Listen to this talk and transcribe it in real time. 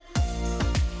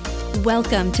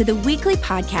Welcome to the weekly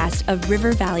podcast of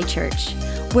River Valley Church.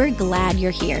 We're glad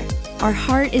you're here. Our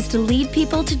heart is to lead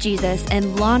people to Jesus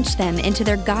and launch them into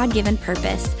their God-given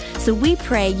purpose. So we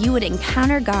pray you would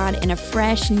encounter God in a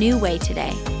fresh, new way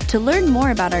today. To learn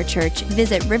more about our church,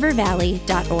 visit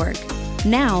rivervalley.org.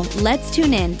 Now, let's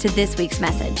tune in to this week's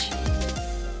message.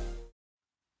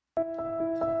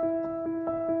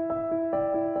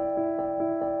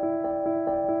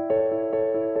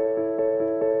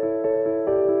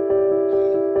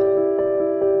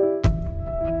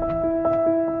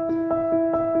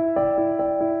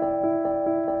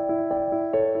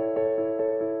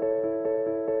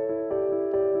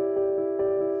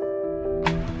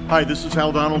 Hi, this is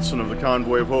Hal Donaldson of the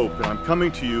Convoy of Hope, and I'm coming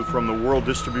to you from the World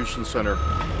Distribution Center.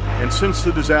 And since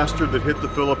the disaster that hit the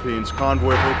Philippines,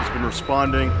 Convoy of Hope has been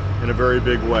responding in a very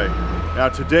big way. Now,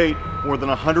 to date, more than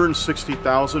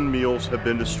 160,000 meals have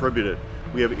been distributed.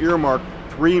 We have earmarked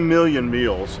 3 million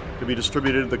meals to be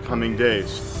distributed in the coming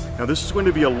days. Now, this is going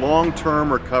to be a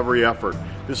long-term recovery effort.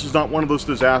 This is not one of those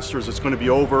disasters that's going to be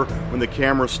over when the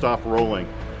cameras stop rolling.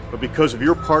 But because of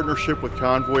your partnership with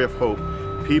Convoy of Hope,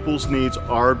 people's needs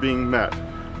are being met.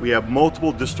 We have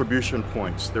multiple distribution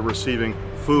points. They're receiving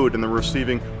food and they're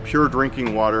receiving pure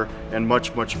drinking water and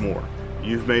much, much more.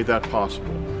 You've made that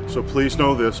possible. So please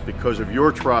know this, because of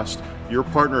your trust, your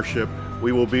partnership,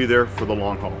 we will be there for the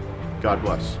long haul. God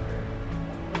bless.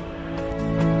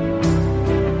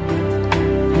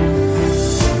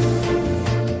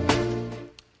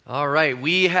 All right,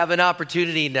 we have an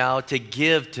opportunity now to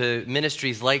give to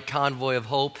ministries like Convoy of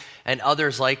Hope and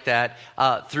others like that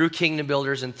through Kingdom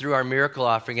Builders and through our miracle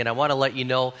offering. And I want to let you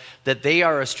know that they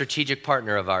are a strategic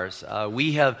partner of ours.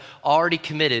 We have already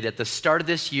committed at the start of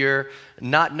this year,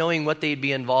 not knowing what they'd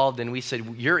be involved in. We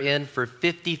said, you're in for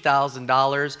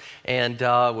 $50,000. And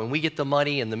when we get the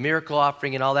money and the miracle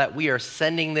offering and all that, we are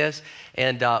sending this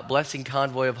and blessing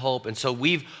Convoy of Hope. And so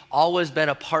we've always been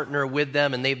a partner with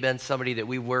them, and they've been somebody that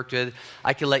we've worked with.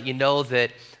 I can let you know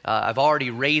that I've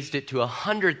already raised it to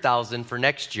 $100,000 for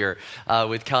next year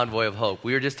with Convoy of Hope.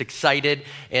 We were just excited,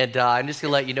 and I'm just going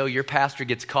to let you know your pastor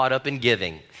gets caught up in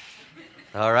giving.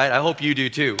 All right, I hope you do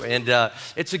too. And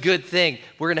it's a good thing.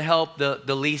 We're going to help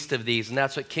the least of these, and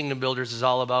that's what Kingdom Builders is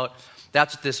all about.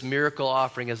 That's what this miracle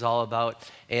offering is all about.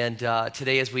 And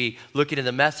today, as we look into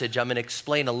the message, I'm going to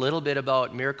explain a little bit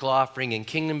about miracle offering and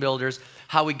Kingdom Builders,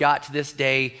 how we got to this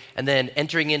day, and then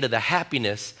entering into the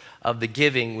happiness of the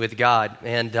giving with God.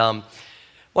 And I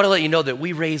want to let you know that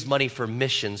we raise money for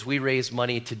missions. We raise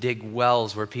money to dig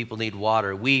wells where people need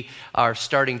water. We are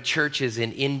starting churches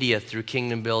in India through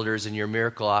Kingdom Builders and your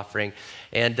miracle offering.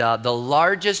 And the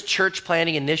largest church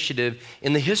planting initiative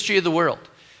in the history of the world.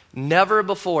 Never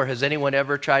before has anyone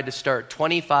ever tried to start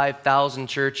 25,000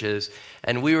 churches,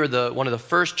 and we were one of the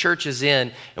first churches in,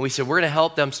 and we said, we're going to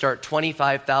help them start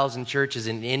 25,000 churches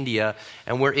in India,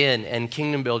 and we're in, and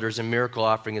Kingdom Builders and Miracle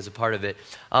Offering is a part of it.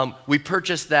 We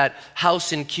purchased that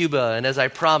house in Cuba, and as I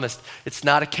promised, it's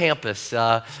not a campus.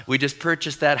 We just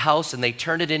purchased that house, and they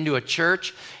turned it into a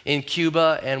church in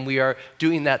Cuba, and we are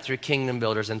doing that through Kingdom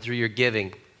Builders and through your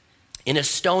giving. In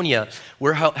Estonia,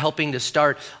 we're helping to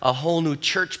start a whole new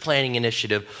church planting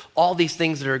initiative. All these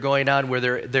things that are going on where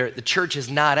the church is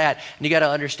not at. And you got to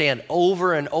understand,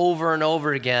 over and over and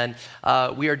over again,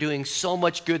 we are doing so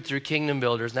much good through Kingdom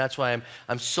Builders. And that's why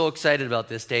I'm so excited about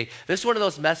this day. This is one of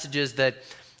those messages that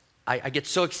I get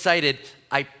so excited.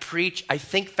 I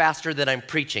think faster than I'm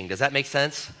preaching. Does that make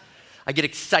sense? I get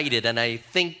excited and I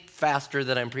think faster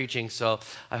than I'm preaching, so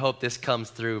I hope this comes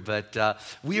through. But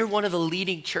we are one of the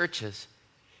leading churches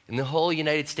in the whole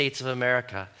United States of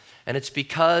America, and it's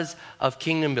because of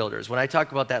Kingdom Builders. When I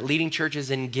talk about that, leading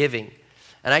churches in giving,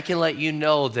 and I can let you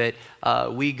know that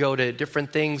we go to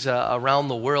different things around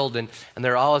the world, and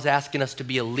they're always asking us to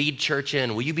be a lead church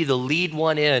in. Will you be the lead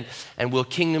one in, and will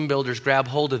Kingdom Builders grab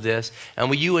hold of this? And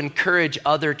will you encourage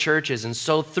other churches? And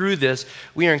so through this,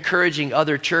 we are encouraging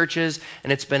other churches,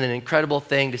 and it's been an incredible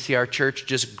thing to see our church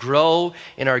just grow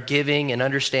in our giving and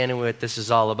understanding what this is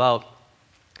all about.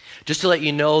 Just to let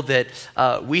you know that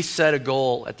we set a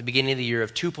goal at the beginning of the year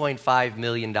of $2.5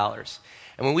 million.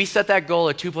 And when we set that goal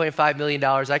at $2.5 million,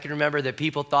 I can remember that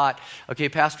people thought, okay,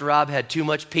 Pastor Rob had too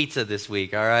much pizza this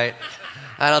week, all right?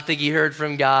 I don't think he heard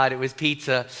from God. It was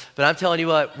pizza. But I'm telling you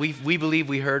what, we believe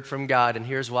we heard from God, and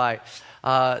here's why.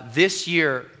 This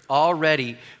year,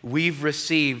 already, we've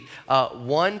received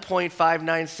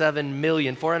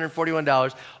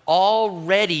 $1.597,441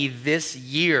 already this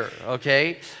year,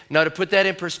 okay? Now, to put that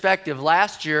in perspective,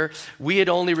 last year, we had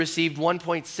only received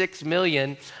 $1.6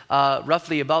 million,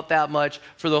 roughly about that much,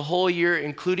 for the whole year,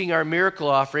 including our miracle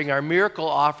offering. Our miracle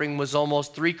offering was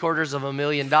almost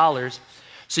 $750,000.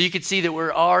 So you can see that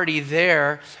we're already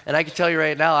there, and I can tell you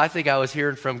right now, I think I was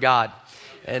hearing from God.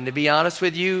 And to be honest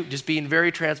with you, just being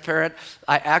very transparent,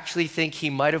 I actually think he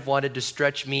might have wanted to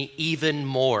stretch me even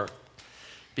more.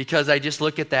 Because I just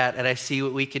look at that and I see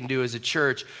what we can do as a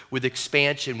church with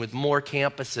expansion, with more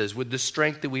campuses, with the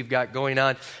strength that we've got going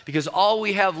on. Because all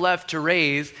we have left to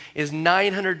raise is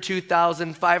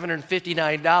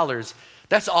 $902,559.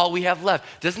 That's all we have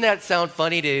left. Doesn't that sound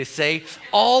funny to say?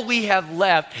 All we have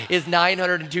left is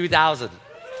 $902,000.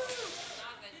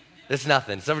 It's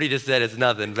nothing. Somebody just said it's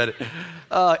nothing, but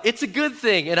it's a good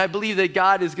thing. And I believe that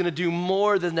God is going to do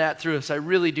more than that through us. I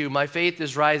really do. My faith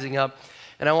is rising up.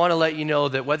 And I want to let you know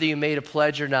that whether you made a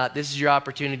pledge or not, this is your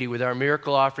opportunity with our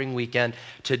Miracle Offering Weekend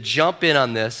to jump in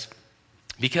on this,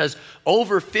 because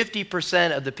over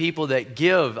 50% of the people that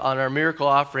give on our Miracle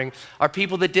Offering are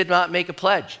people that did not make a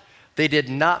pledge. They did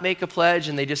not make a pledge,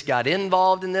 and they just got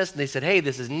involved in this, and they said, hey,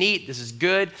 this is neat, this is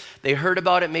good. They heard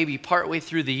about it maybe partway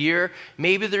through the year.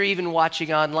 Maybe they're even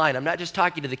watching online. I'm not just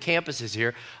talking to the campuses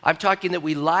here. I'm talking that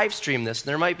we live stream this, and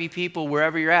there might be people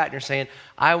wherever you're at, and you're saying,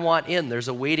 I want in. There's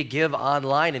a way to give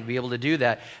online and be able to do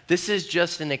that. This is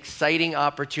just an exciting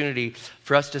opportunity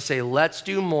for us to say, let's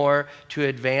do more to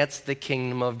advance the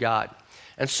kingdom of God.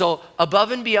 And so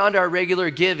above and beyond our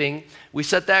regular giving, we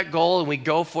set that goal and we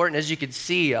go for it. And as you can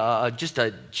see, just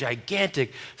a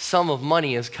gigantic sum of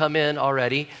money has come in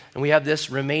already. And we have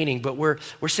this remaining. But we're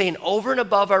saying over and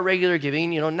above our regular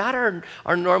giving, not our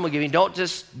normal giving. Don't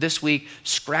just this week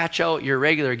scratch out your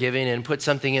regular giving and put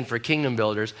something in for Kingdom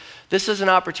Builders. This is an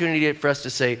opportunity for us to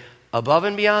say, above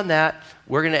and beyond that,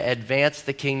 we're going to advance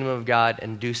the kingdom of God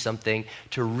and do something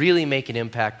to really make an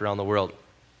impact around the world.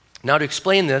 Now, to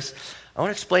explain this, I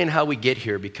want to explain how we get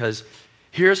here, because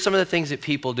here are some of the things that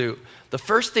people do. The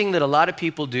first thing that a lot of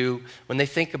people do when they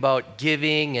think about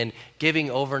giving and giving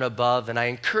over and above, and I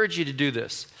encourage you to do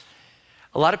this.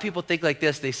 A lot of people think like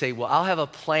this. They say, well, I'll have a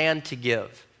plan to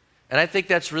give. And I think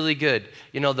that's really good.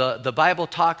 The Bible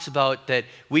talks about that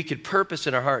we could purpose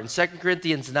in our heart. In 2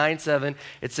 Corinthians 9:7,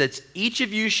 it says, each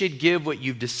of you should give what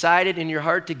you've decided in your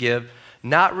heart to give,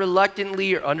 not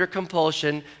reluctantly or under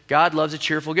compulsion. God loves a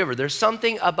cheerful giver. There's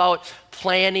something about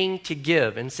planning to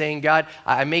give and saying, God,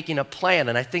 I'm making a plan,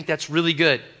 and I think that's really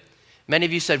good. Many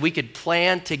of you said we could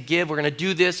plan to give. We're going to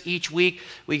do this each week.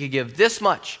 We could give this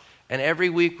much, and every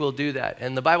week we'll do that.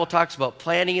 And the Bible talks about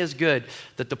planning is good,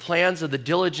 that the plans of the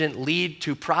diligent lead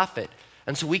to profit.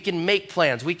 And so we can make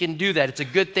plans. We can do that. It's a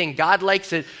good thing. God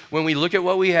likes it when we look at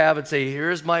what we have and say,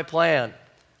 here's my plan.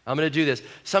 I'm going to do this.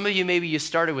 Some of you, maybe you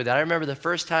started with that. I remember the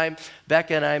first time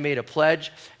Becca and I made a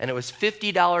pledge, and it was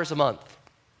 $50 a month.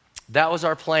 That was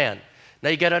our plan.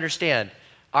 Now you got to understand,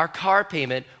 our car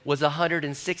payment was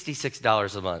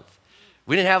 $166 a month.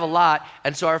 We didn't have a lot,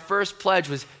 and so our first pledge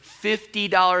was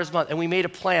 $50 a month, and we made a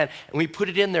plan, and we put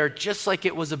it in there just like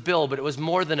it was a bill, but it was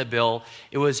more than a bill.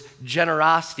 It was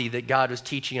generosity that God was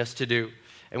teaching us to do.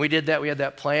 And we did that. We had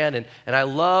that plan, and I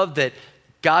love that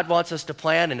God wants us to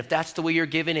plan, and if that's the way you're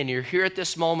giving and you're here at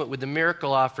this moment with the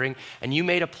Miracle Offering and you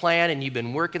made a plan and you've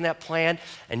been working that plan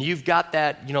and you've got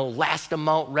that, last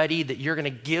amount ready that you're going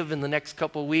to give in the next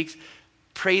couple of weeks,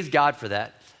 praise God for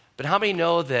that. But how many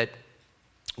know that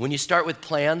when you start with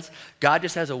plans, God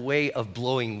just has a way of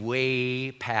blowing way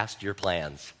past your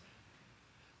plans?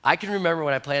 I can remember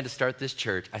when I planned to start this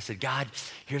church, I said, God,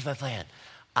 here's my plan.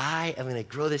 I am going to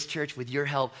grow this church with your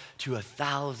help to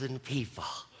 1,000 people.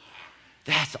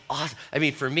 That's awesome. I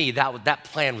mean, for me, that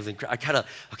plan was incredible.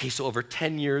 So over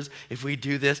 10 years, if we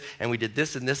do this and we did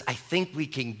this and this, I think we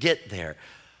can get there.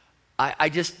 I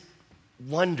just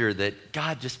wonder that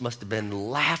God just must have been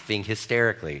laughing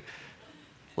hysterically.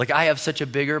 Like, I have such a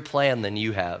bigger plan than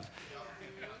you have.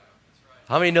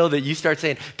 How many know that you start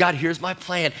saying, God, here's my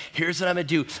plan. Here's what I'm going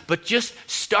to do. But just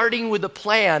starting with a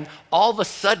plan, all of a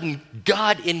sudden,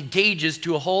 God engages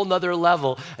to a whole nother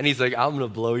level. And he's like, I'm going to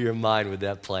blow your mind with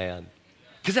that plan.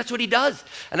 Because that's what he does.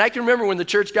 And I can remember when the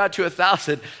church got to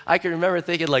 1,000, I can remember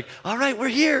thinking like, all right, we're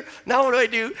here. Now what do I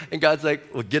do? And God's like,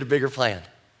 well, get a bigger plan.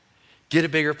 Get a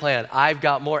bigger plan. I've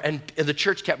got more. And the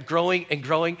church kept growing and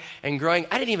growing and growing.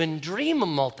 I didn't even dream of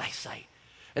multi-site.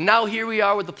 And now here we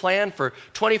are with the plan for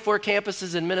 24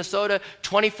 campuses in Minnesota,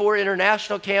 24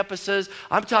 international campuses.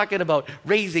 I'm talking about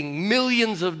raising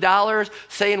millions of dollars,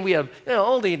 saying we have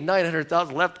only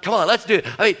 900,000 left. Come on, let's do it.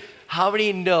 I mean, how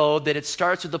many know that it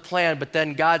starts with a plan, but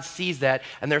then God sees that,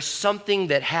 and there's something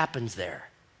that happens there?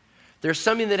 There's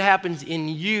something that happens in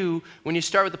you when you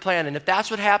start with the plan. And if that's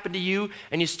what happened to you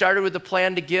and you started with a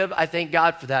plan to give, I thank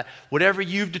God for that. Whatever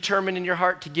you've determined in your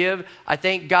heart to give, I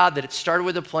thank God that it started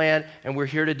with a plan, and we're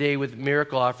here today with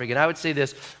Miracle Offering. And I would say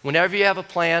this, whenever you have a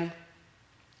plan,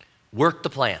 work the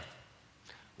plan.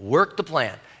 Work the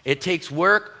plan. It takes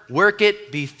work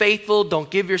it, be faithful, don't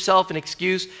give yourself an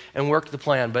excuse, and work the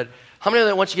plan. But how many of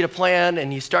you, once you get a plan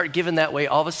and you start giving that way,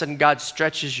 all of a sudden God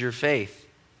stretches your faith?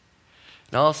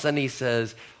 And all of a sudden he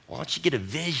says, why don't you get a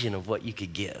vision of what you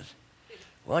could give?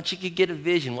 Why don't you get a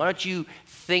vision? Why don't you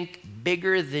think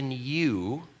bigger than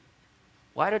you?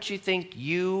 Why don't you think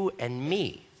you and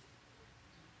me?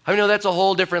 I know that's a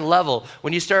whole different level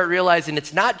when you start realizing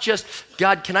it's not just,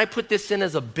 God, can I put this in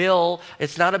as a bill?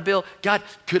 It's not a bill. God,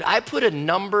 could I put a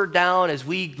number down as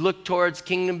we look towards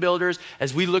Kingdom Builders,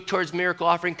 as we look towards Miracle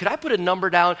Offering? Could I put a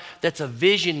number down that's a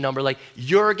vision number, like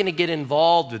you're going to get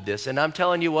involved with this? And I'm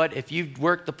telling you what, if you've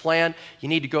worked the plan, you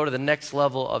need to go to the next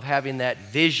level of having that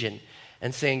vision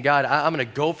and saying, God, I'm going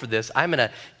to go for this. I'm going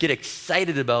to get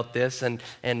excited about this and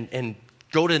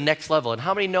go to the next level. And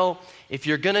how many know if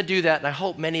you're going to do that, and I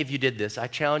hope many of you did this, I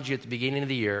challenge you at the beginning of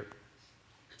the year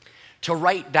to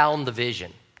write down the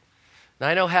vision. Now,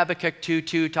 I know Habakkuk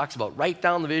 2:2 talks about write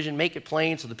down the vision, make it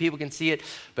plain so the people can see it,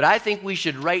 but I think we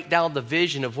should write down the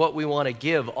vision of what we want to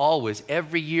give always,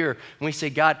 every year. When we say,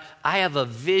 God, I have a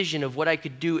vision of what I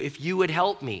could do if you would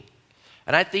help me.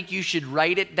 And I think you should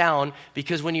write it down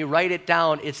because when you write it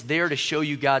down, it's there to show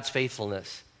you God's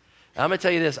faithfulness. I'm going to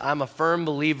tell you this, I'm a firm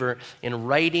believer in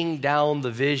writing down the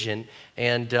vision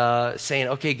and saying,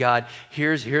 okay, God,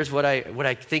 here's what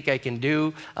I think I can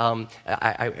do.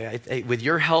 With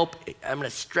your help, I'm going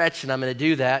to stretch and I'm going to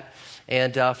do that.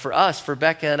 And for us, for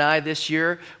Becca and I this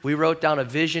year, we wrote down a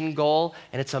vision goal,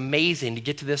 and it's amazing to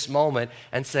get to this moment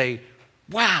and say,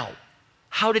 wow,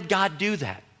 how did God do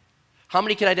that? How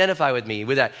many can identify with me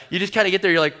with that? You just kind of get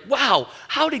there, you're like, wow,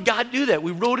 how did God do that?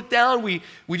 We wrote it down. We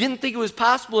didn't think it was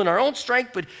possible in our own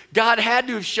strength, but God had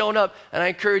to have shown up. And I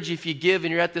encourage you, if you give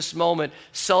and you're at this moment,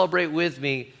 celebrate with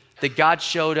me that God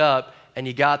showed up and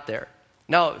you got there.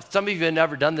 Now, some of you have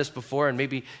never done this before, and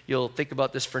maybe you'll think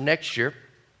about this for next year.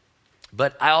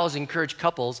 But I always encourage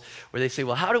couples where they say,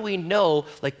 well, how do we know,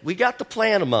 like we got the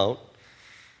plan amount.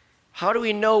 How do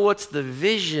we know what's the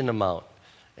vision amount?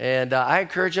 And I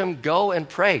encourage them, go and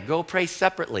pray. Go pray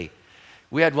separately.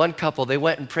 We had one couple, they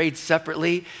went and prayed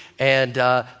separately, and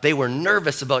they were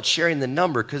nervous about sharing the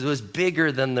number because it was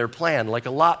bigger than their plan, like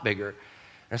a lot bigger.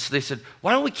 And so they said,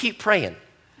 why don't we keep praying?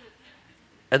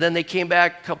 And then they came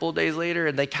back a couple of days later,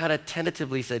 and they kind of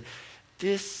tentatively said,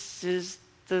 this is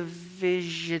the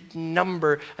vision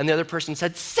number. And the other person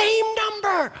said, same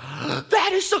number.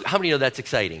 That is so, how many know that's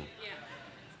exciting?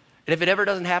 And if it ever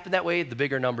doesn't happen that way, the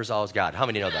bigger number is always God. How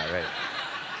many know that, right?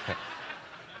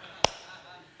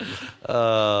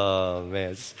 Oh,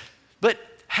 man. But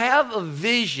have a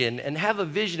vision and have a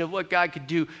vision of what God could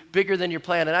do bigger than your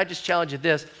plan. And I just challenge you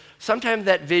this. Sometimes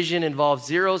that vision involves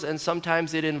zeros and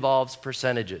sometimes it involves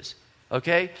percentages.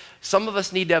 Okay? Some of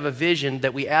us need to have a vision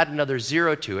that we add another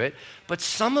zero to it. But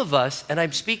some of us, and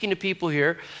I'm speaking to people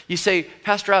here, you say,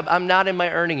 Pastor Rob, I'm not in my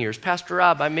earning years. Pastor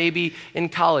Rob, I may be in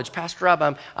college. Pastor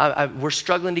Rob, we're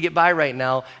struggling to get by right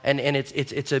now, and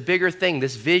it's a bigger thing.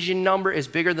 This vision number is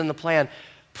bigger than the plan.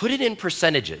 Put it in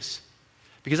percentages.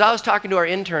 Because I was talking to our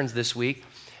interns this week,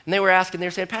 and they were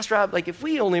saying, Pastor Rob, like if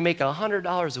we only make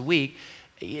 $100 a week,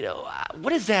 you know, what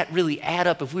does that really add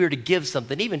up if we were to give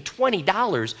something, even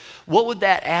 $20? What would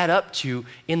that add up to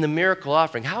in the miracle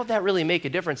offering? How would that really make a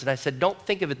difference? And I said, don't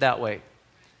think of it that way.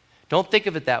 Don't think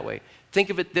of it that way.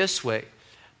 Think of it this way,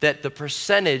 that the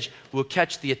percentage will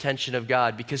catch the attention of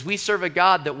God because we serve a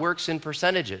God that works in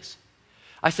percentages.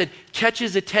 I said, catch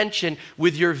his attention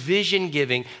with your vision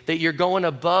giving, that you're going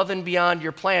above and beyond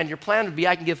your plan. Your plan would be,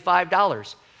 I can give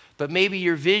 $5. But maybe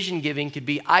your vision giving could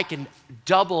be, I can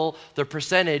double the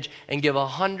percentage and give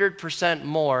 100%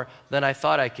 more than I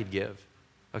thought I could give.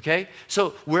 Okay?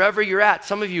 So wherever you're at,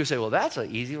 some of you say, well, that's an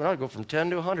easy one. I'll go from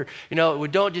 10 to 100. You know,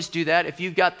 don't just do that. If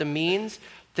you've got the means,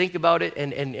 think about it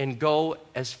and go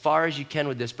as far as you can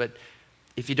with this. But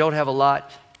if you don't have a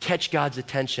lot, catch God's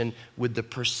attention with the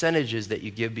percentages that you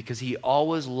give because he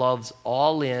always loves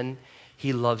all in.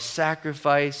 He loves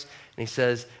sacrifice. And he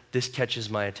says, this catches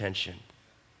my attention.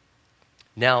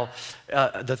 Now,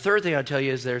 the third thing I'll tell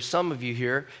you is there's some of you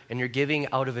here and you're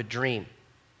giving out of a dream.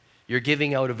 You're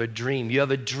giving out of a dream. You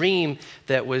have a dream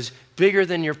that was bigger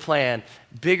than your plan,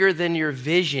 bigger than your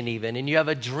vision even, and you have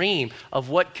a dream of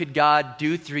what could God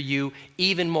do through you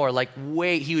even more, like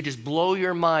he would just blow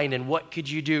your mind and what could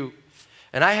you do?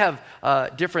 And I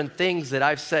have different things that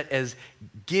I've set as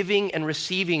giving and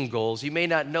receiving goals. You may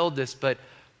not know this, but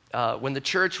when the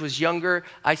church was younger,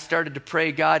 I started to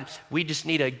pray, God, we just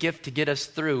need a gift to get us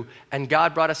through. And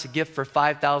God brought us a gift for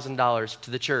 $5,000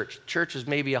 to the church. Church was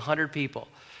maybe 100 people.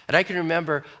 And I can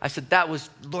remember, I said,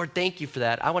 Lord, thank you for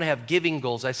that. I want to have giving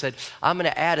goals. I said, I'm going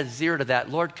to add a 0 to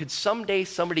that. Lord, could someday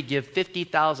somebody give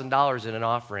 $50,000 in an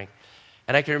offering?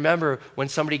 And I can remember when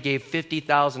somebody gave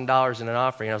 $50,000 in an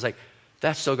offering, and I was like,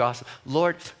 that's so awesome.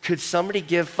 Lord, could somebody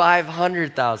give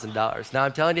 $500,000? Now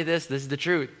I'm telling you this is the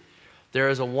truth. There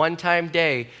is a one-time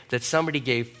day that somebody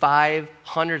gave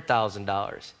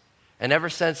 $500,000. And ever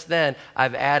since then,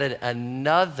 I've added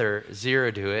another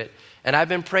 0 to it. And I've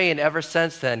been praying ever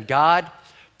since then, God,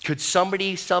 could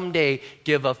somebody someday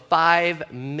give a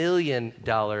 $5 million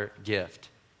gift?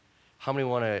 How many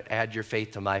want to add your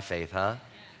faith to my faith, huh?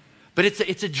 But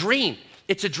it's a dream.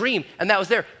 It's a dream, and that was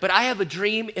there. But I have a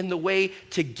dream in the way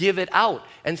to give it out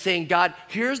and saying, God,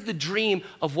 here's the dream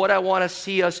of what I want to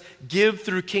see us give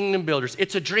through Kingdom Builders.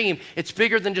 It's a dream. It's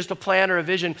bigger than just a plan or a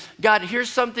vision. God, here's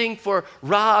something for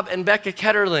Rob and Becca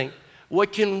Ketterling.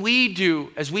 What can we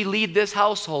do as we lead this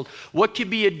household? What could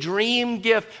be a dream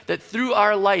gift that through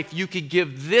our life you could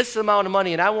give this amount of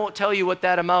money? And I won't tell you what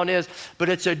that amount is, but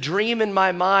it's a dream in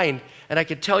my mind. And I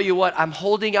can tell you what, I'm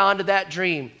holding on to that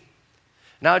dream.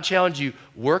 Now I challenge you,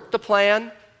 work the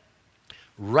plan,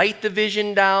 write the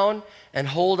vision down, and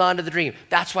hold on to the dream.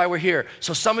 That's why we're here.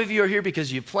 So some of you are here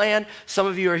because you planned. Some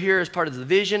of you are here as part of the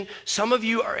vision. Some of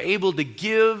you are able to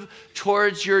give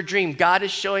towards your dream. God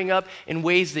is showing up in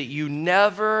ways that you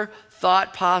never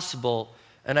thought possible.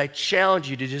 And I challenge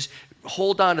you to just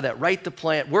hold on to that. Write the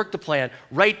plan, work the plan,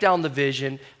 write down the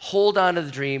vision, hold on to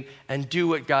the dream, and do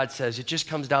what God says. It just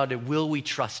comes down to, will we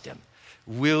trust him?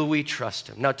 Will we trust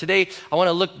him? Now today, I want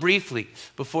to look briefly,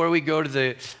 before we go to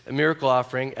the miracle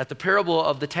offering, at the parable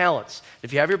of the talents.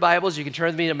 If you have your Bibles, you can turn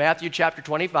with me to Matthew chapter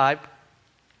 25.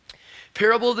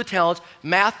 Parable of the talents.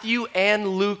 Matthew and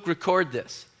Luke record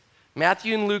this.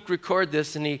 Matthew and Luke record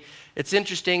this, and it's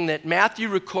interesting that Matthew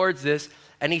records this,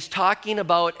 and he's talking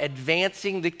about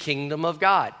advancing the kingdom of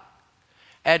God.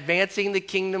 Advancing the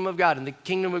kingdom of God, and the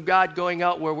kingdom of God going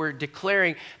out where we're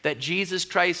declaring that Jesus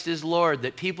Christ is Lord,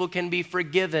 that people can be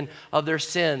forgiven of their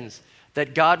sins,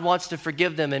 that God wants to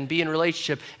forgive them and be in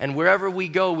relationship, and wherever we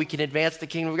go, we can advance the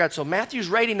kingdom of God. So Matthew's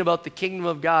writing about the kingdom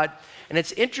of God, and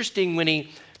it's interesting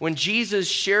when Jesus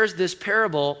shares this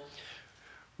parable,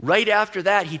 right after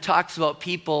that, he talks about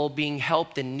people being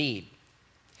helped in need.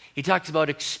 He talks about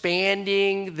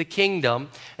expanding the kingdom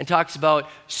and talks about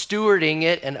stewarding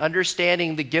it and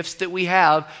understanding the gifts that we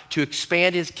have to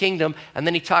expand his kingdom. And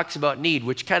then he talks about need,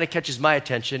 which kind of catches my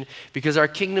attention because our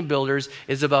Kingdom Builders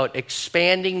is about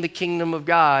expanding the kingdom of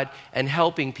God and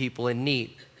helping people in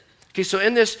need. Okay, so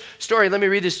in this story, let me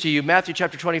read this to you. Matthew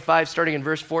chapter 25, starting in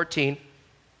verse 14.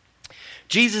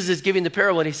 Jesus is giving the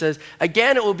parable and he says,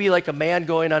 again, it will be like a man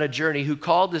going on a journey who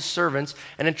called his servants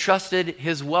and entrusted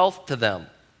his wealth to them.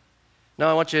 Now,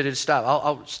 I want you to stop.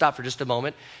 I'll stop for just a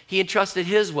moment. He entrusted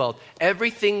his wealth.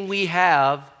 Everything we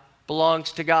have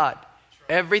belongs to God.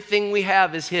 Everything we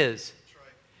have is his.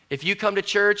 If you come to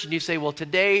church and you say, well,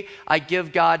 today I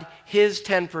give God his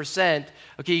 10%,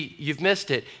 okay, you've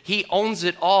missed it. He owns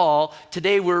it all.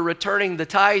 Today we're returning the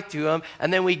tithe to him,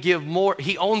 and then we give more.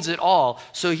 He owns it all,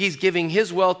 so he's giving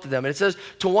his wealth to them. And it says,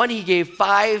 to one he gave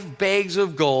 5 bags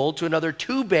of gold, to another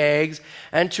 2 bags,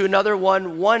 and to another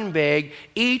 1 bag,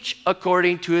 each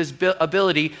according to his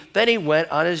ability. Then he went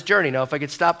on his journey. Now, if I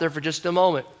could stop there for just a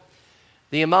moment.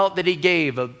 The amount that he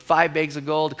gave of 5 bags of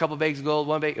gold, a couple bags of gold,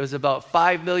 1 bag, it was about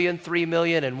 $5 million, $3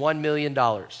 million, and $1 million.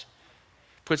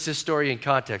 Puts this story in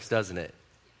context, doesn't it?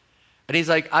 And he's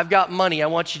like, I've got money. I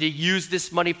want you to use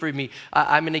this money for me.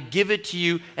 I'm going to give it to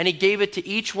you. And he gave it to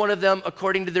each one of them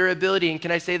according to their ability. And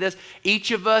can I say this?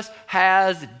 Each of us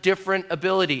has different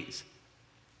abilities.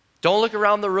 Don't look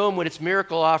around the room when it's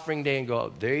miracle offering day and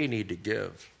go, they need to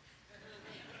give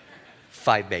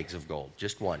 5 bags of gold,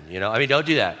 just 1. Don't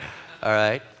do that. All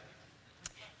right?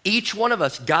 Each one of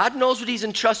us, God knows what he's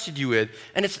entrusted you with.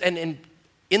 And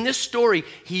in this story,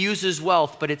 he uses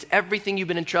wealth, but it's everything you've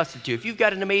been entrusted to. If you've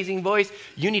got an amazing voice,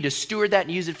 you need to steward that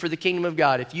and use it for the kingdom of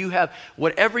God. If you have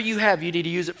whatever you have, you need to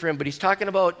use it for him. But he's talking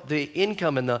about the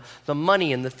income and the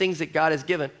money and the things that God has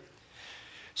given.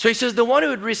 So he says, the one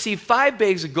who had received 5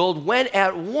 bags of gold went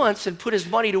at once and put his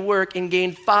money to work and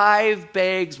gained 5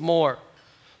 bags more.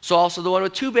 So also the one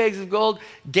with 2 bags of gold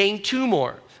gained 2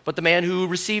 more. But the man who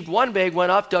received 1 bag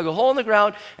went off, dug a hole in the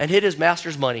ground, and hid his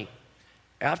master's money.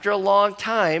 After a long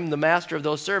time, the master of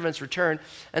those servants returned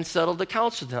and settled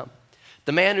accounts with them.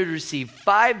 The man who received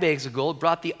 5 bags of gold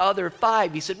brought the other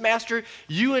 5. He said, Master,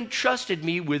 you entrusted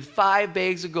me with 5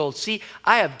 bags of gold. See,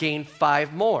 I have gained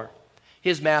 5 more.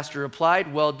 His master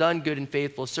replied, well done, good and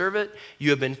faithful servant. You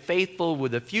have been faithful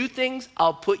with a few things.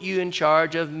 I'll put you in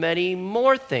charge of many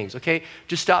more things. Okay,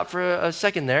 just stop for a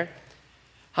second there.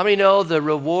 How many know the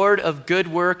reward of good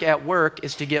work at work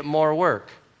is to get more work?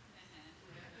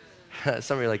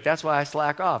 Some of you are like, that's why I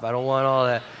slack off. I don't want all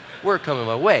that work coming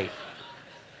my way.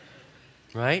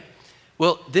 Right?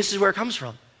 Well, this is where it comes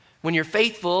from. When you're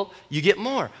faithful, you get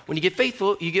more. When you get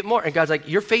faithful, you get more. And God's like,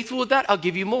 you're faithful with that? I'll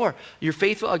give you more. You're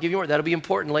faithful, I'll give you more. That'll be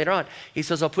important later on. He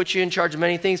says, I'll put you in charge of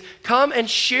many things. Come and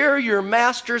share your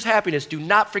master's happiness. Do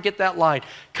not forget that line.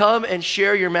 Come and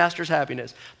share your master's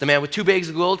happiness. The man with 2 bags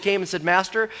of gold came and said,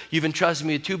 Master, you've entrusted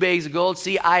me with 2 bags of gold.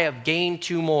 See, I have gained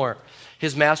 2 more.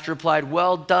 His master replied,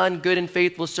 well done, good and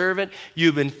faithful servant.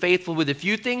 You've been faithful with a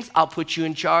few things. I'll put you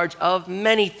in charge of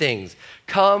many things.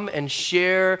 Come and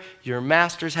share your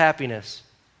master's happiness.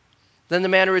 Then the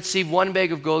man who received 1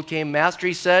 bag of gold came. Master,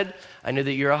 he said, I know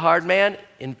that you're a hard man,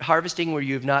 in harvesting where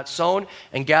you have not sown,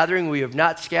 and gathering where you have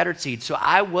not scattered seed. So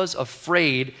I was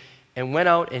afraid and went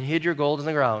out and hid your gold in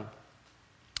the ground.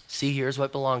 See, here's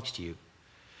what belongs to you.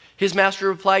 His master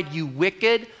replied, you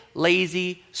wicked,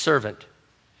 lazy servant.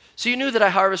 So you knew that I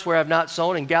harvest where I have not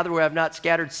sown and gather where I have not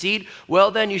scattered seed?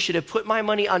 Well, then you should have put my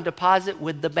money on deposit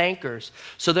with the bankers,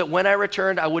 so that when I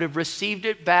returned, I would have received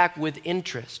it back with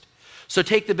interest. So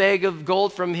take the bag of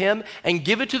gold from him and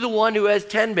give it to the one who has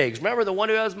 10 bags. Remember, the one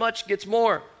who has much gets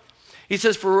more. He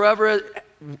says, for whoever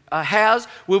has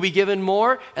will be given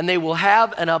more, and they will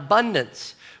have an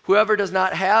abundance. Whoever does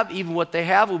not have, even what they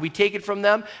have, will be taken from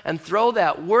them, and throw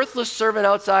that worthless servant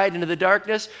outside into the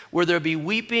darkness where there will be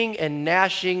weeping and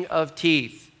gnashing of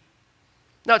teeth.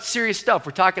 Now, it's serious stuff.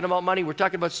 We're talking about money. We're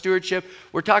talking about stewardship.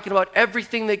 We're talking about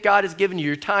everything that God has given you,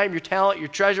 your time, your talent, your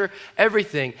treasure,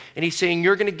 everything. And he's saying,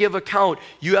 you're going to give account.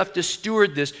 You have to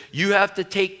steward this. You have to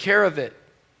take care of it.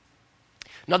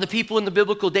 Now, the people in the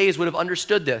biblical days would have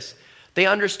understood this. They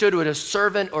understood what a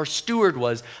servant or steward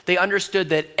was. They understood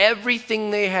that everything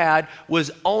they had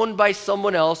was owned by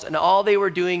someone else, and all they were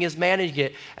doing is managing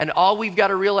it. And all we've got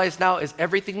to realize now is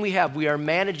everything we have, we are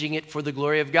managing it for the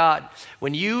glory of God.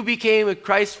 When you became a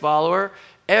Christ follower,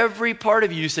 every part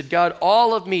of you said, God,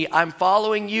 all of me, I'm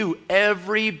following you,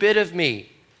 every bit of me,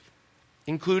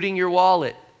 including your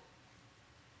wallet.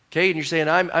 Okay, and you're saying,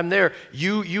 I'm there.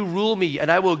 You rule me, and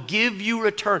I will give you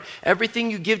return. Everything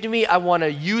you give to me, I want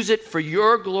to use it for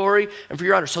your glory and for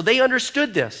your honor. So they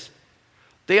understood this.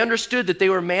 They understood that they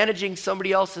were managing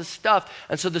somebody else's stuff,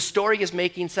 and so the story is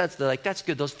making sense. They're like, that's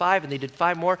good. Those 5, and they did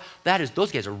 5 more.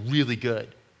 Those guys are really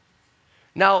good.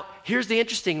 Now, here's the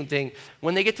interesting thing.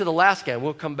 When they get to the last guy, and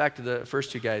we'll come back to the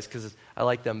first 2 guys because I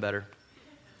like them better.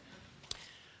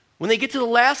 When they get to the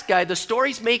last guy, the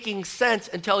story's making sense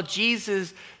until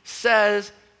Jesus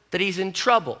says that he's in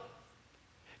trouble.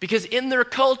 Because in their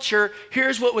culture,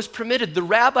 here's what was permitted. The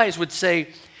rabbis would say,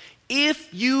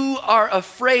 if you are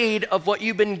afraid of what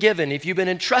you've been given, if you've been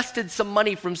entrusted some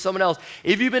money from someone else,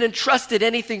 if you've been entrusted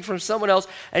anything from someone else,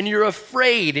 and you're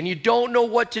afraid and you don't know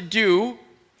what to do,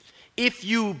 if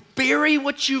you bury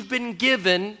what you've been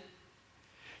given,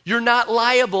 you're not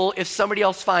liable if somebody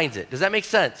else finds it. Does that make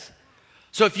sense?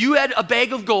 So if you had a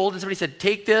bag of gold and somebody said,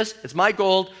 take this, it's my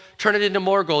gold, turn it into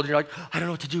more gold, and you're like, I don't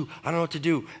know what to do, I don't know what to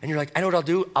do. And you're like, I know what I'll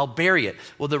do, I'll bury it.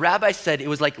 Well, the rabbi said it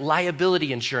was like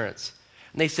liability insurance.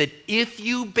 And they said, if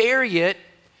you bury it,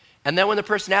 and then when the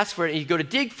person asks for it and you go to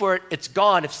dig for it, it's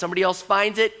gone. If somebody else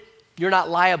finds it, you're not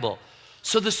liable.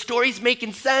 So the story's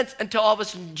making sense until all of a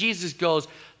sudden Jesus goes,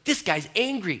 this guy's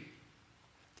angry.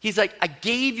 He's like, I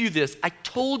gave you this. I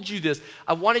told you this.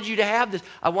 I wanted you to have this.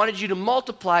 I wanted you to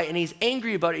multiply. And he's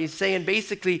angry about it. He's saying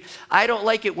basically, I don't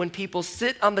like it when people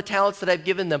sit on the talents that I've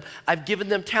given them. I've given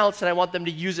them talents and I want them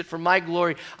to use it for my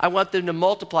glory. I want them to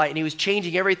multiply. And he was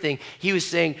changing everything. He was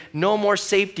saying, no more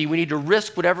safety. We need to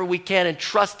risk whatever we can and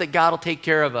trust that God will take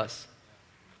care of us.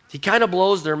 He kind of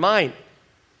blows their mind.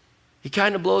 He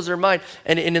kind of blows their mind.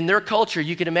 And in their culture,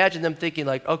 you can imagine them thinking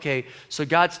like, okay, so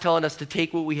God's telling us to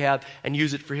take what we have and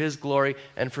use it for his glory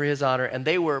and for his honor. And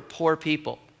they were poor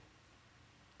people.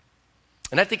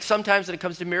 And I think sometimes when it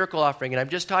comes to miracle offering, and I'm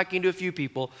just talking to a few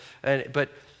people, but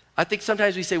I think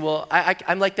sometimes we say, well,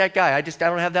 I'm like that guy. I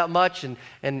don't have that much.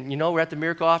 And you know, we're at the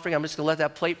miracle offering. I'm just going to let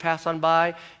that plate pass on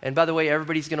by. And by the way,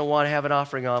 everybody's going to want to have an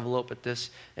offering envelope at this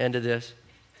end of this.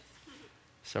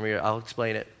 Some of you, I'll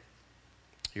explain it.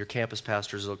 Your campus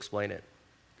pastors will explain it.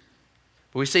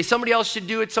 But we say somebody else should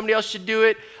do it, somebody else should do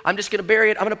it. I'm just going to bury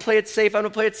it. I'm going to play it safe. I'm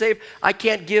going to play it safe. I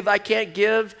can't give. Well,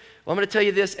 I'm going to tell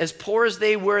you this. As poor as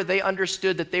they were, they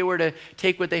understood that they were to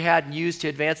take what they had and use to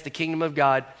advance the kingdom of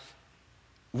God.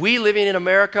 We living in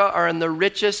America are in the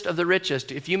richest of the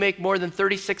richest. If you make more than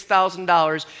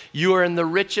 $36,000, you are in the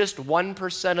richest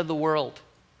 1% of the world.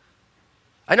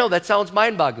 I know that sounds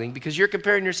mind-boggling because you're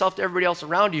comparing yourself to everybody else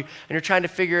around you and you're trying to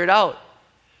figure it out.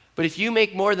 But if you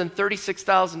make more than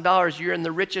 $36,000, you're in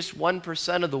the richest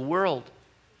 1% of the world.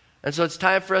 And so it's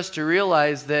time for us to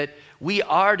realize that we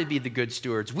are to be the good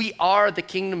stewards. We are the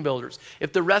kingdom builders.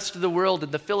 If the rest of the world,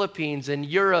 in the Philippines and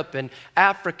Europe and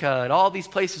Africa and all these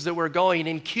places that we're going,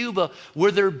 in Cuba,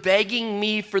 where they're begging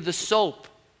me for the soap.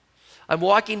 I'm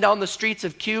walking down the streets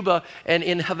of Cuba and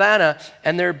in Havana,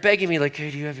 and they're begging me like,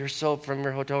 hey, do you have your soap from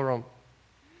your hotel room?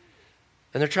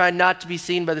 And they're trying not to be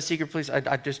seen by the secret police.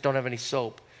 I just don't have any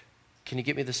soap. Can you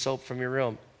get me the soap from your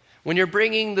room? When you're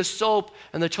bringing the soap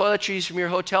and the toiletries from your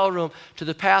hotel room to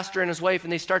the pastor and his wife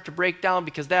and they start to break down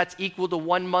because that's equal to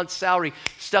 1 month's salary,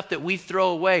 stuff that we throw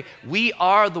away, we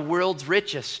are the world's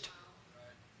richest.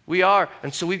 We are.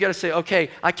 And so we've got to say,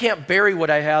 okay, I can't bury what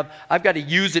I have. I've got to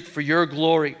use it for your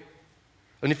glory.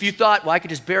 And if you thought, well, I could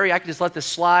just let this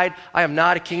slide. I am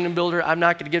not a kingdom builder. I'm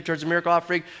not going to give towards a miracle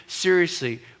offering.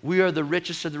 Seriously, we are the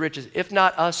richest of the richest. If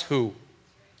not us, who?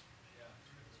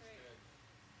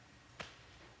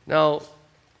 Now,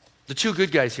 the two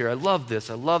good guys here, I love this.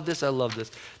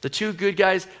 The two good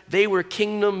guys, they were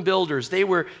kingdom builders. They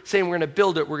were saying, we're going to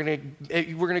build it. We're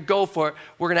going to go for it.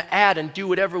 We're going to add and do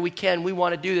whatever we can. We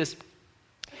want to do this.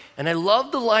 And I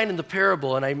love the line in the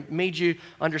parable, and I made you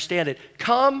understand it.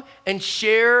 Come and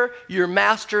share your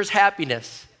master's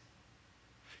happiness.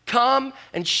 Come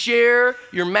and share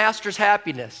your master's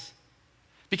happiness.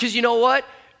 Because you know what?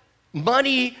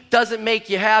 Money doesn't make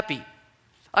you happy.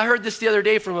 I heard this the other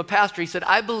day from a pastor. He said,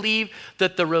 I believe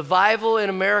that the revival in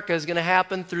America is going to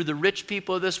happen through the rich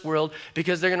people of this world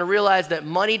because they're going to realize that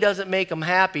money doesn't make them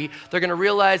happy. They're going to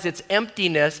realize it's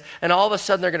emptiness, and all of a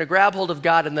sudden they're going to grab hold of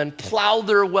God and then plow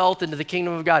their wealth into the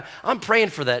kingdom of God. I'm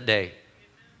praying for that day.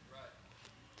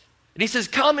 And he says,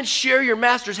 come and share your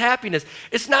master's happiness.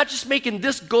 It's not just making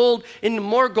this gold into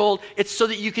more gold. It's so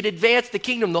that you can advance the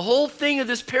kingdom. The whole thing of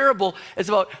this parable is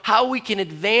about how we can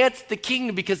advance the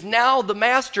kingdom because now the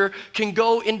master can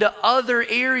go into other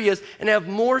areas and have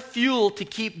more fuel to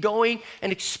keep going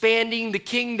and expanding the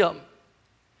kingdom.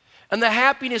 And the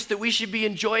happiness that we should be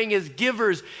enjoying as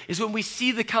givers is when we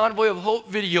see the Convoy of Hope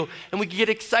video and we get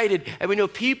excited. And we know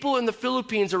people in the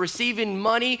Philippines are receiving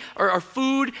money or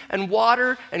food and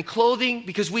water and clothing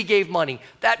because we gave money.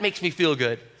 That makes me feel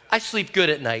good. I sleep good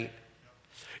at night.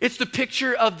 It's the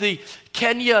picture of the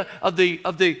Kenya, of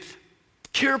the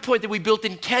care point that we built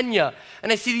in Kenya.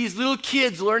 And I see these little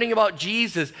kids learning about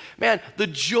Jesus. Man, the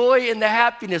joy and the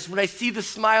happiness when I see the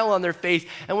smile on their face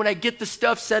and when I get the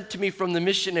stuff sent to me from the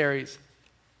missionaries.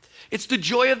 It's the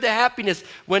joy of the happiness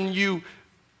when you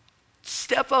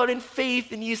step out in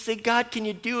faith and you say, God, can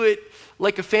you do it?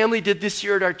 Like a family did this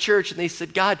year at our church. And they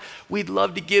said, God, we'd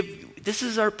love to give, this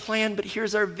is our plan, but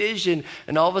here's our vision.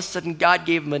 And all of a sudden, God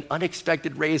gave them an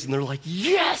unexpected raise. And they're like,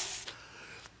 yes!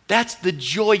 That's the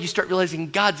joy. You start realizing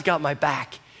God's got my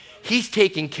back. He's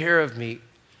taking care of me.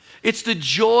 It's the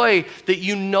joy that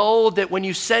you know that when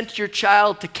you sent your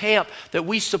child to camp, that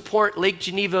we support Lake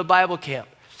Geneva Bible Camp.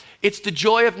 It's the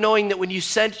joy of knowing that when you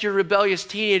sent your rebellious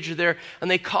teenager there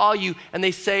and they call you and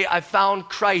they say, I found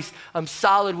Christ, I'm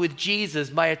solid with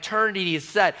Jesus, my eternity is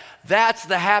set. That's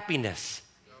the happiness.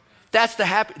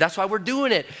 That's why we're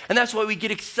doing it. And that's why we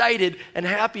get excited and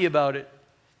happy about it.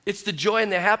 It's the joy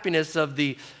and the happiness of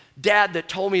the dad that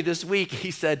told me this week.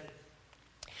 He said,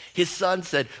 his son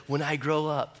said, when I grow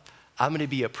up, I'm going to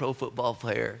be a pro football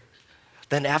player.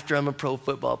 Then after I'm a pro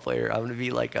football player, I'm going to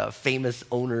be like a famous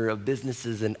owner of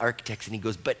businesses and architects. And he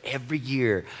goes, but every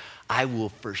year, I will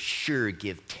for sure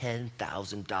give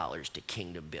 $10,000 to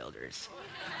kingdom builders.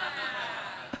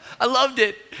 I loved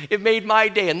it. It made my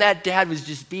day. And that dad was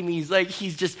just beaming. He's like,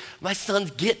 my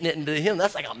son's getting it. And to him,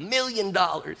 that's like $1 million.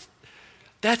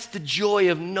 That's the joy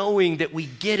of knowing that we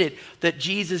get it, that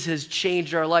Jesus has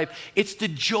changed our life. It's the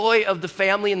joy of the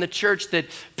family in the church that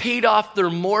paid off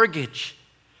their mortgage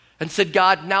and said,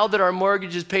 God, now that our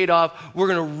mortgage is paid off, we're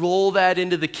going to roll that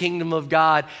into the kingdom of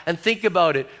God. And think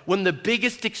about it. When the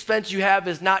biggest expense you have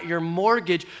is not your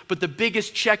mortgage, but the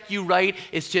biggest check you write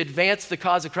is to advance the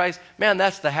cause of Christ, man,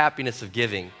 that's the happiness of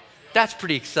giving. That's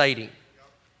pretty exciting.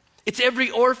 It's every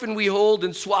orphan we hold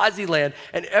in Swaziland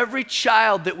and every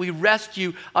child that we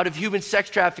rescue out of human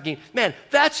sex trafficking. Man,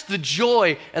 that's the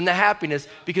joy and the happiness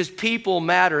because people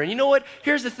matter. And you know what?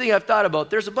 Here's the thing I've thought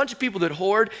about. There's a bunch of people that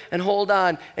hoard and hold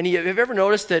on. And have you ever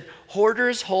noticed that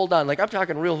hoarders hold on? Like I'm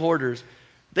talking real hoarders.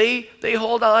 They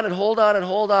hold on and hold on and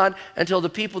hold on until the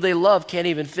people they love can't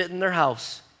even fit in their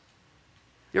house.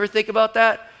 You ever think about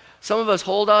that? Some of us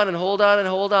hold on and hold on and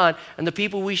hold on, and the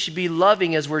people we should be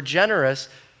loving as we're generous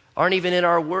aren't even in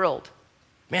our world.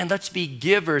 Man, let's be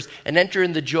givers and enter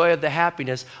in the joy of the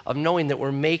happiness of knowing that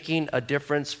we're making a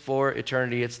difference for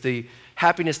eternity. It's the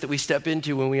Happiness that we step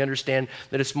into when we understand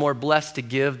that it's more blessed to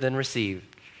give than receive.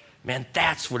 Man,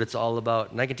 that's what it's all about.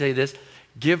 And I can tell you this,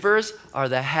 givers are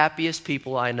the happiest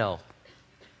people I know.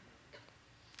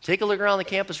 Take a look around the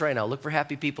campus right now. Look for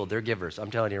happy people. They're givers. I'm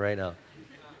telling you right now.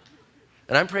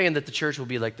 And I'm praying that the church will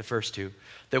be like the first two,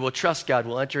 that we'll trust God,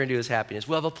 we'll enter into his happiness.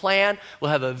 We'll have a plan,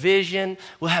 we'll have a vision,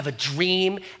 we'll have a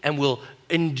dream, and we'll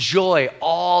enjoy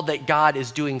all that God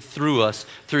is doing through us,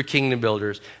 through Kingdom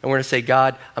Builders. And we're going to say,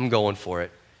 God, I'm going for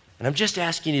it. And I'm just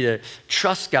asking you to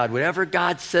trust God. Whatever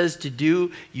God says to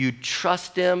do, you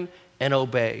trust him and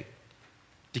obey.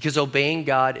 Because obeying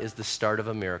God is the start of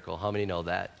a miracle. How many know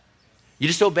that? You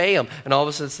just obey him, and all of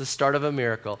a sudden it's the start of a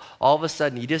miracle. All of a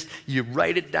sudden you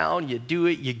write it down, you do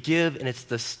it, you give, and it's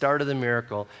the start of the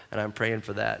miracle, and I'm praying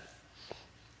for that.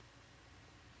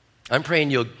 I'm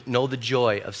praying you'll know the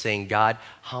joy of saying, God,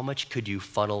 how much could you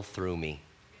funnel through me?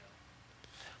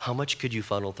 How much could you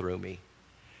funnel through me?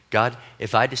 God,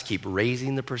 if I just keep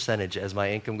raising the percentage as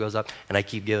my income goes up and I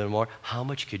keep giving more, how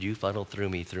much could you funnel through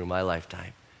me through my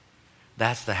lifetime?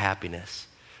 That's the happiness.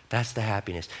 That's the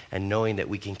happiness. And knowing that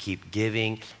we can keep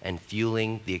giving and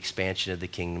fueling the expansion of the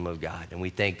kingdom of God. And we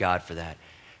thank God for that.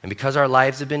 And because our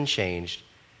lives have been changed,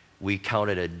 we count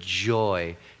it a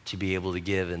joy to be able to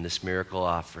give in this miracle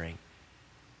offering.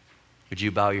 Would you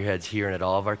bow your heads here and at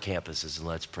all of our campuses and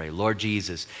let's pray. Lord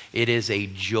Jesus, it is a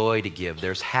joy to give.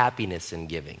 There's happiness in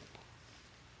giving.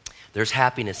 There's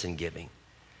happiness in giving.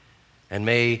 And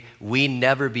may we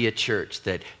never be a church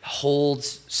that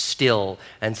holds still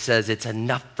and says, it's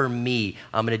enough for me.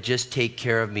 I'm going to just take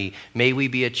care of me. May we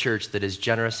be a church that is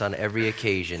generous on every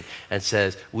occasion and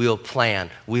says, we'll plan,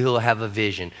 we will have a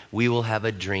vision, we will have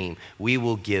a dream. We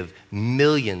will give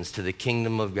millions to the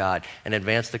kingdom of God and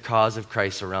advance the cause of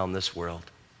Christ around this world.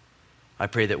 I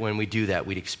pray that when we do that,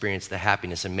 we'd experience the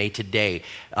happiness. And may today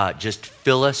just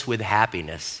fill us with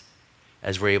happiness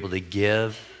as we're able to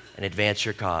give and advance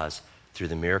your cause through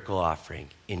the miracle offering.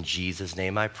 In Jesus'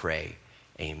 name I pray.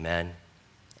 Amen.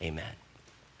 Amen.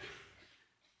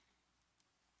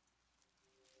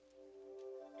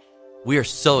 We are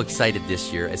so excited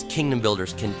this year as Kingdom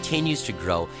Builders continues to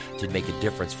grow to make a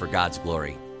difference for God's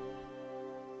glory.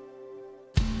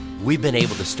 We've been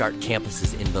able to start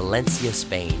campuses in Valencia,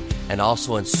 Spain, and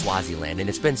also in Swaziland. And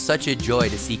it's been such a joy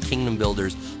to see Kingdom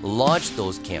Builders launch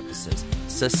those campuses,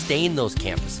 sustain those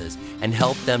campuses, and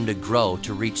help them to grow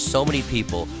to reach so many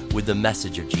people with the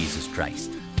message of Jesus Christ.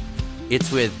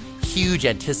 It's with huge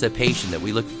anticipation that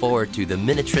we look forward to the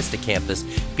Minnetrista campus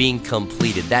being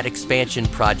completed. That expansion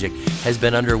project has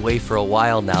been underway for a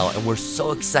while now, and we're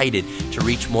so excited to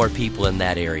reach more people in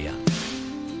that area.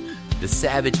 The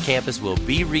Savage campus will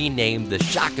be renamed the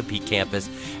Shakopee campus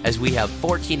as we have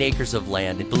 14 acres of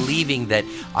land, and believing that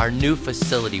our new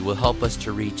facility will help us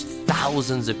to reach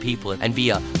thousands of people and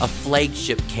be a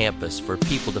flagship campus for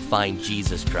people to find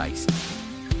Jesus Christ.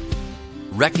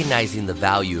 Recognizing the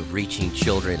value of reaching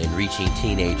children and reaching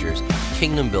teenagers,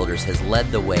 Kingdom Builders has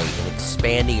led the way in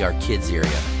expanding our kids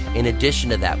area. In addition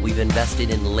to that, we've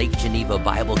invested in Lake Geneva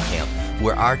Bible Camp,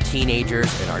 where our teenagers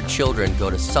and our children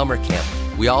go to summer camp.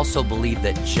 We also believe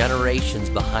that generations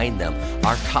behind them,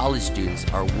 our college students,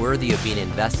 are worthy of being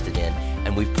invested in,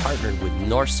 and we've partnered with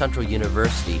North Central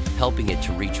University, helping it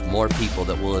to reach more people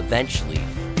that will eventually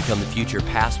become the future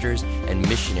pastors and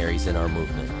missionaries in our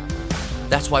movement.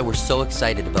 That's why we're so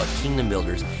excited about Kingdom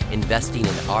Builders investing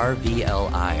in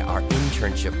RVLI, our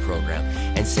internship program,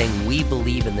 and saying we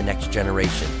believe in the next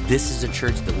generation. This is a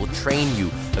church that will train you,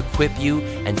 equip you,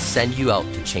 and send you out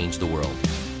to change the world.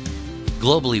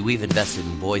 Globally, we've invested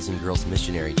in Boys and Girls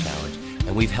Missionary Challenge,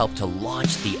 and we've helped to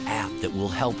launch the app that will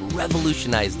help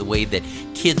revolutionize the way that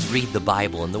kids read the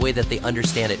Bible and the way that they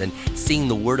understand it and seeing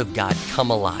the Word of God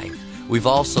come alive. We've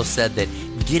also said that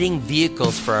getting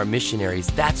vehicles for our missionaries,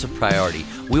 that's a priority.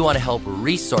 We want to help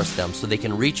resource them so they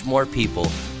can reach more people.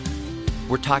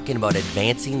 We're talking about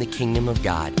advancing the kingdom of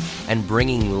God and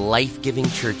bringing life-giving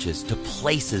churches to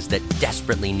places that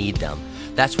desperately need them.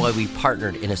 That's why we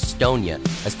partnered in Estonia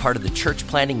as part of the church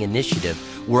planting initiative.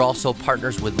 We're also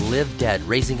partners with Live Dead,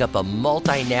 raising up a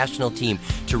multinational team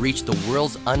to reach the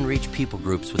world's unreached people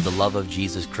groups with the love of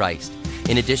Jesus Christ.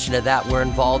 In addition to that, we're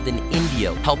involved in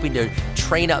India, helping to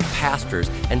train up pastors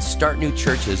and start new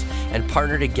churches and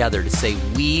partner together to say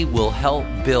we will help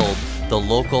build the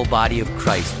local body of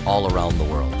Christ all around the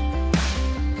world.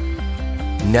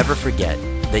 Never forget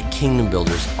that Kingdom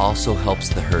Builders also helps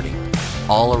the hurting.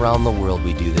 All around the world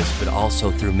we do this, but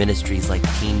also through ministries like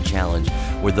Teen Challenge,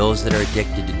 where those that are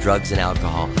addicted to drugs and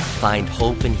alcohol find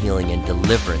hope and healing and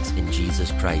deliverance in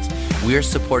Jesus Christ. We are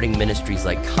supporting ministries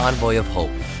like Convoy of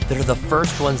Hope that are the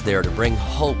first ones there to bring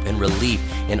hope and relief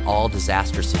in all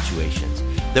disaster situations.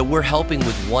 That we're helping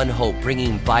with One Hope,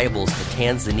 bringing Bibles to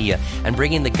Tanzania and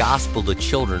bringing the gospel to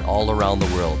children all around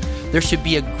the world. There should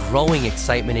be a growing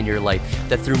excitement in your life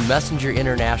that through Messenger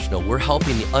International, we're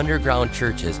helping the underground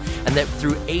churches, and that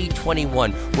through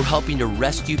A21, we're helping to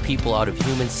rescue people out of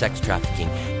human sex trafficking.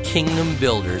 Kingdom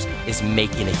Builders is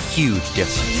making a huge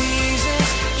difference.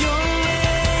 Jesus, your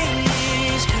name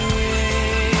is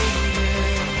greater.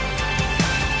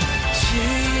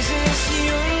 Jesus,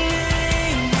 your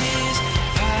name is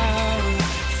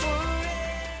powerful.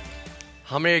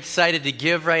 How many are excited to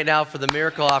give right now for the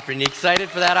miracle offering? You excited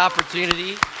for that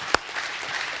opportunity?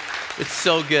 It's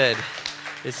so good.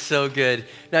 It's so good.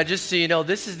 Now, just so you know,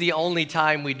 this is the only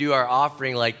time we do our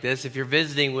offering like this. If you're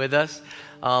visiting with us,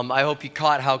 I hope you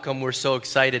caught how come we're so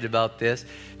excited about this,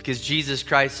 because Jesus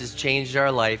Christ has changed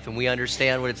our life, and we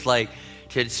understand what it's like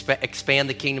to expand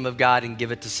the kingdom of God and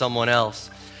give it to someone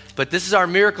else. But this is our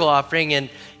miracle offering, and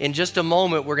in just a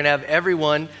moment, we're going to have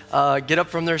everyone get up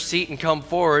from their seat and come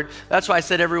forward. That's why I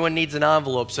said everyone needs an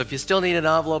envelope. So if you still need an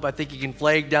envelope, I think you can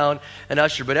flag down an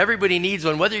usher. But everybody needs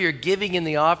one, whether you're giving in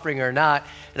the offering or not,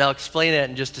 and I'll explain that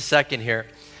in just a second here.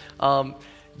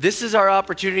 This is our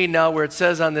opportunity now where it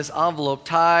says on this envelope,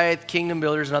 Tithe, Kingdom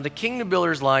Builders. And on the Kingdom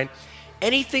Builders line,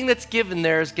 anything that's given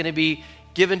there is going to be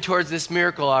given towards this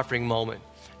miracle offering moment.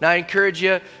 Now, I encourage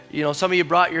you, some of you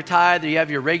brought your tithe, or you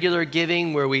have your regular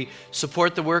giving where we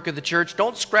support the work of the church.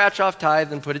 Don't scratch off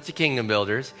tithe and put it to Kingdom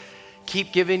Builders.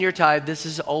 Keep giving your tithe. This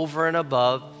is over and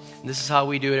above. And this is how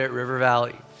we do it at River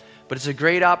Valley. But it's a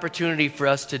great opportunity for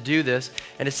us to do this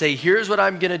and to say, here's what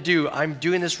I'm going to do. I'm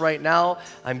doing this right now.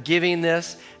 I'm giving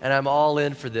this, and I'm all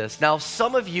in for this. Now,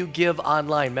 some of you give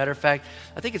online. Matter of fact,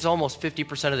 I think it's almost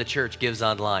 50% of the church gives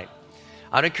online.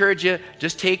 I'd encourage you,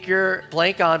 just take your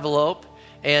blank envelope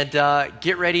and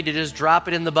get ready to just drop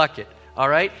it in the bucket, all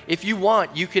right? If you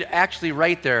want, you could actually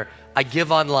write there, I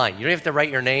give online. You don't have to write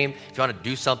your name. If you want to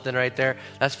do something right there,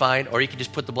 that's fine. Or you can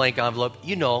just put the blank envelope.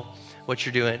 You know what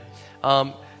you're doing.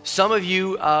 Some of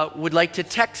you would like to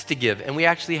text to give, and we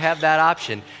actually have that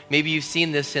option. Maybe you've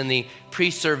seen this in the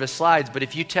pre-service slides, but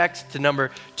if you text to number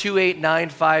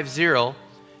 28950,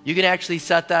 you can actually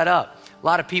set that up. A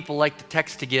lot of people like to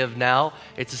text to give now.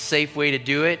 It's a safe way to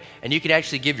do it. And you can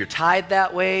actually give your tithe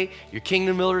that way, your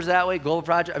Kingdom Builders that way, Gold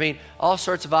Project. All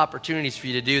sorts of opportunities for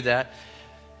you to do that.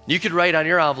 You could write on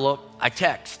your envelope, I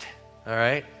text, all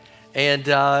right? And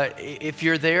if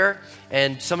you're there,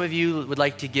 and some of you would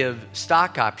like to give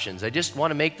stock options, I just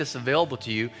want to make this available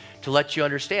to you to let you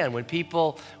understand. When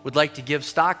people would like to give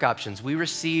stock options, we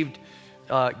received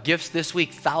gifts this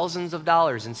week, thousands of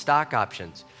dollars in stock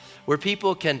options, where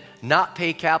people can not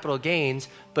pay capital gains,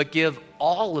 but give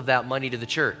all of that money to the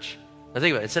church. Now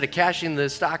think about it. Instead of cashing the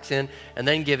stocks in and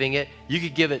then giving it, you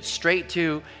could give it straight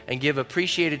to and give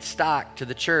appreciated stock to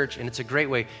the church, and it's a great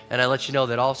way. And I let you know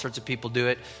that all sorts of people do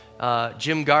it.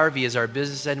 Jim Garvey is our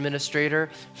business administrator.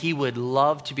 He would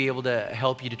love to be able to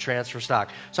help you to transfer stock.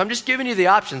 So I'm just giving you the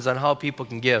options on how people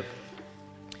can give.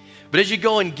 But as you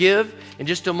go and give, in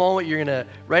just a moment, you're going to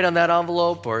write on that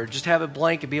envelope or just have it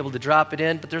blank and be able to drop it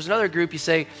in. But there's another group, you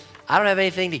say, I don't have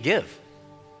anything to give.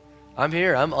 I'm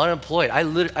here. I'm unemployed. I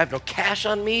have no cash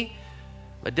on me.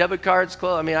 My debit card's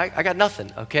closed. I got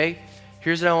nothing, okay?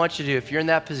 Here's what I want you to do. If you're in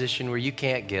that position where you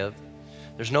can't give,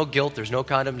 there's no guilt, there's no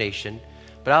condemnation.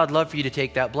 But I would love for you to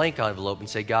take that blank envelope and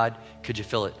say, God, could you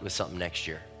fill it with something next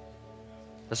year?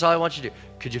 That's all I want you to do.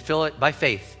 Could you fill it by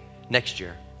faith next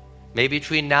year? Maybe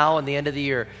between now and the end of the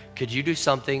year, could you do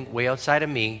something way outside of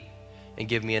me and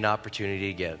give me an opportunity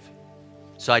to give?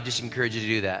 So I just encourage you to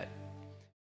do that.